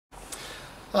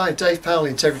Hi, Dave Powell,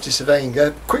 Integrity Surveying.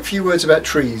 A quick few words about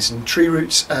trees and tree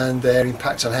roots and their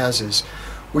impact on houses.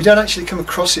 We don't actually come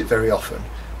across it very often,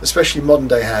 especially modern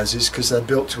day houses, because they're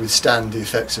built to withstand the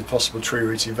effects of possible tree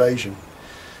root invasion.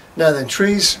 Now then,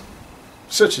 trees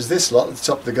such as this lot at the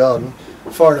top of the garden,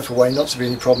 far enough away not to be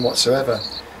any problem whatsoever.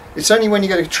 It's only when you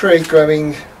get a tree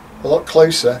growing a lot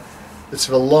closer, that's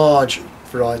of a large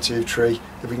variety of tree,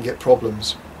 that we can get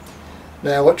problems.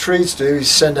 Now what trees do is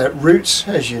send out roots,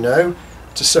 as you know,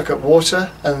 to suck up water,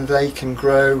 and they can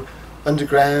grow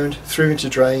underground, through into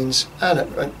drains and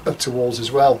up to walls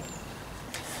as well.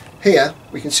 Here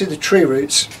we can see the tree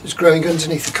roots is growing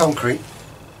underneath the concrete.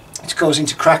 It's causing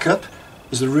to crack up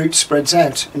as the root spreads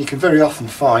out, and you can very often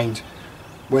find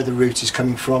where the root is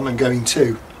coming from and going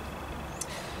to.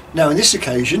 Now in this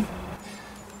occasion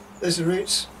there's the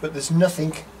roots, but there's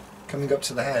nothing coming up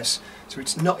to the house, so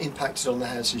it's not impacted on the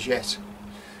house as yet.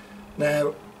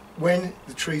 Now when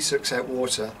the tree sucks out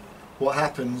water, what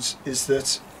happens is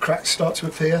that cracks start to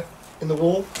appear in the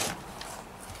wall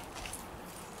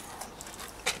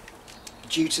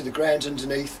due to the ground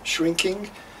underneath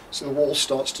shrinking, so the wall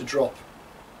starts to drop.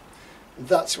 And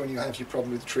that's when you have your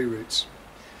problem with the tree roots.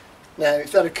 Now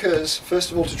if that occurs, first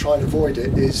of all, to try and avoid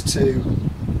it is to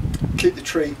keep the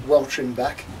tree well trimmed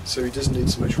back so it doesn't need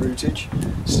so much rootage,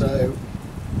 so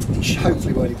it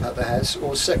hopefully won't impact the house.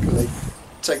 Or secondly,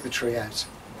 take the tree out.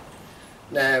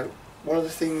 Now one of the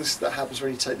things that happens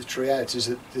when you take the tree out is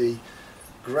that the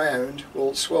ground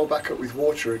will swell back up with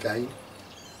water again,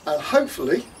 and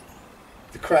hopefully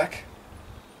the crack,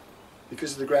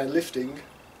 because of the ground lifting,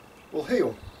 will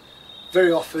heal.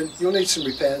 Very often you'll need some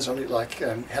repairs on it, like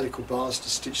helical bars to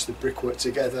stitch the brickwork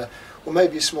together, or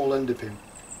maybe a small underpin.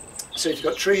 So if you've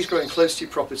got trees growing close to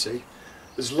your property,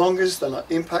 as long as they're not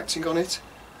impacting on it,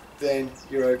 then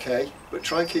you're okay, but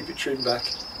try and keep it trimmed back.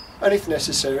 And if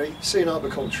necessary, see an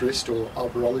arboriculturist or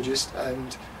arborologist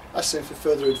and ask them for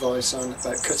further advice on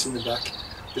about cutting them back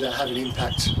without having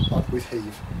impact with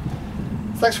heave.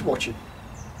 Thanks for watching.